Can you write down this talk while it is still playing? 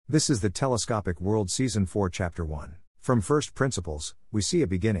This is the Telescopic World Season 4 Chapter 1. From First Principles, we see a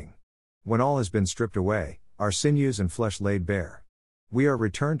beginning. When all has been stripped away, our sinews and flesh laid bare. We are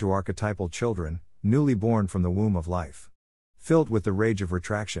returned to archetypal children, newly born from the womb of life. Filled with the rage of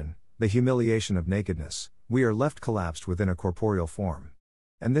retraction, the humiliation of nakedness, we are left collapsed within a corporeal form.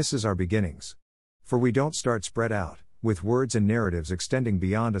 And this is our beginnings. For we don't start spread out, with words and narratives extending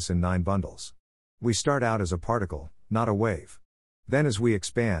beyond us in 9 bundles. We start out as a particle, not a wave. Then as we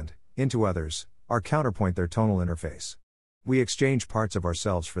expand, into others, our counterpoint their tonal interface. We exchange parts of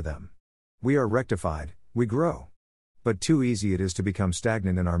ourselves for them. We are rectified, we grow. But too easy it is to become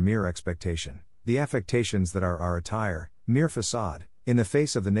stagnant in our mere expectation, the affectations that are our attire, mere facade, in the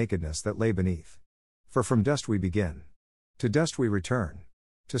face of the nakedness that lay beneath. For from dust we begin. To dust we return.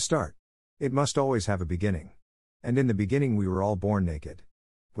 To start. It must always have a beginning. And in the beginning we were all born naked.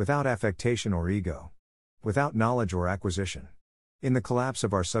 Without affectation or ego. Without knowledge or acquisition. In the collapse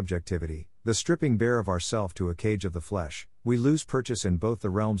of our subjectivity, the stripping bare of ourself to a cage of the flesh, we lose purchase in both the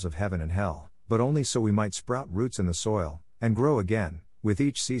realms of heaven and hell, but only so we might sprout roots in the soil, and grow again. With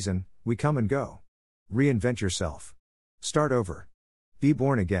each season, we come and go. Reinvent yourself. Start over. Be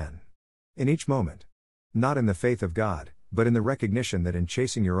born again. In each moment. Not in the faith of God, but in the recognition that in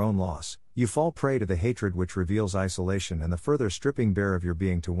chasing your own loss, you fall prey to the hatred which reveals isolation and the further stripping bare of your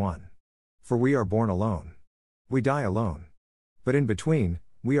being to one. For we are born alone. We die alone. But in between,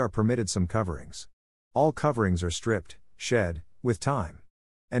 we are permitted some coverings. All coverings are stripped, shed, with time.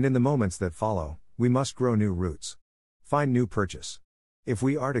 And in the moments that follow, we must grow new roots. Find new purchase. If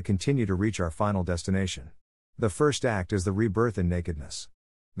we are to continue to reach our final destination. The first act is the rebirth in nakedness.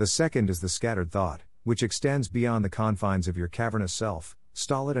 The second is the scattered thought, which extends beyond the confines of your cavernous self,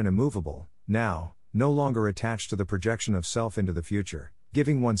 stolid and immovable, now, no longer attached to the projection of self into the future,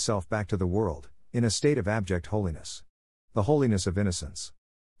 giving oneself back to the world, in a state of abject holiness. The holiness of innocence.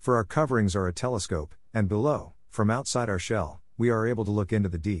 For our coverings are a telescope, and below, from outside our shell, we are able to look into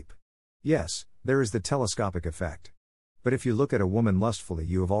the deep. Yes, there is the telescopic effect. But if you look at a woman lustfully,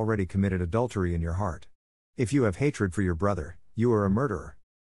 you have already committed adultery in your heart. If you have hatred for your brother, you are a murderer.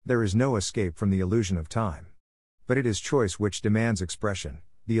 There is no escape from the illusion of time. But it is choice which demands expression,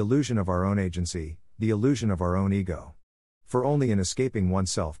 the illusion of our own agency, the illusion of our own ego. For only in escaping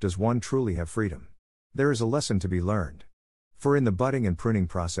oneself does one truly have freedom. There is a lesson to be learned. For in the budding and pruning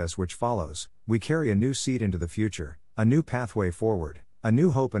process which follows, we carry a new seed into the future, a new pathway forward, a new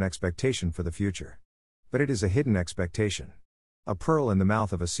hope and expectation for the future. But it is a hidden expectation. A pearl in the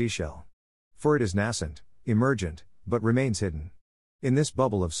mouth of a seashell. For it is nascent, emergent, but remains hidden. In this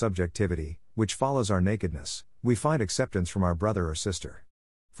bubble of subjectivity, which follows our nakedness, we find acceptance from our brother or sister.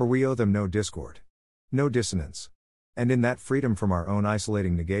 For we owe them no discord. No dissonance. And in that freedom from our own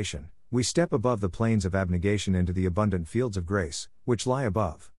isolating negation, we step above the plains of abnegation into the abundant fields of grace, which lie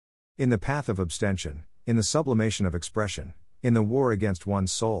above. In the path of abstention, in the sublimation of expression, in the war against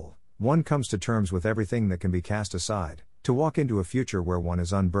one's soul, one comes to terms with everything that can be cast aside, to walk into a future where one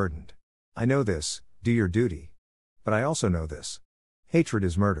is unburdened. I know this, do your duty. But I also know this. Hatred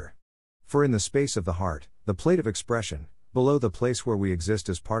is murder. For in the space of the heart, the plate of expression, below the place where we exist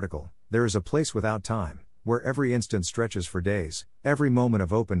as particle, there is a place without time, where every instant stretches for days, every moment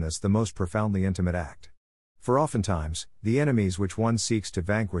of openness the most profoundly intimate act. For oftentimes, the enemies which one seeks to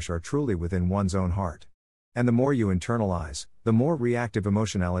vanquish are truly within one's own heart. And the more you internalize, the more reactive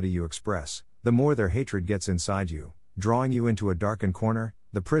emotionality you express, the more their hatred gets inside you, drawing you into a darkened corner,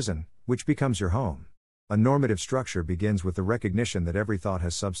 the prison, which becomes your home. A normative structure begins with the recognition that every thought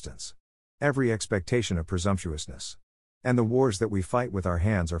has substance. Every expectation of presumptuousness. And the wars that we fight with our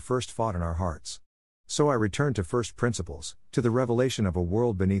hands are first fought in our hearts. So I return to first principles, to the revelation of a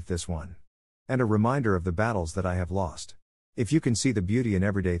world beneath this one. And a reminder of the battles that I have lost. If you can see the beauty in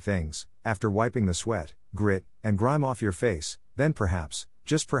everyday things, after wiping the sweat, grit, and grime off your face, then perhaps,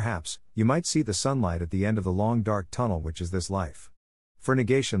 just perhaps, you might see the sunlight at the end of the long dark tunnel which is this life. For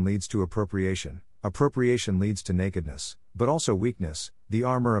negation leads to appropriation, appropriation leads to nakedness, but also weakness, the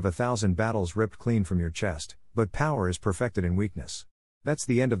armor of 1,000 battles ripped clean from your chest, but power is perfected in weakness. That's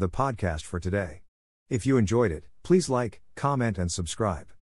the end of the podcast for today. If you enjoyed it, please like, comment and subscribe.